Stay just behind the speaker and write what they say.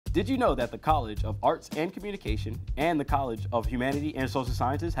Did you know that the College of Arts and Communication and the College of Humanity and Social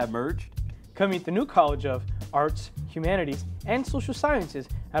Sciences have merged? Come meet the new College of Arts, Humanities, and Social Sciences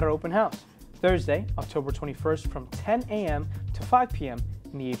at our open house, Thursday, October 21st from 10 a.m. to 5 p.m.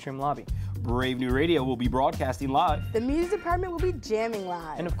 in the atrium lobby. Brave New Radio will be broadcasting live. The music department will be jamming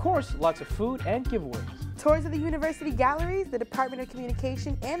live. And of course, lots of food and giveaways. Tours of the university galleries, the Department of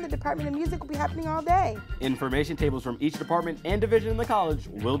Communication, and the Department of Music will be happening all day. Information tables from each department and division in the college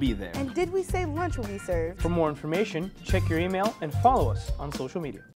will be there. And did we say lunch will be served? For more information, check your email and follow us on social media.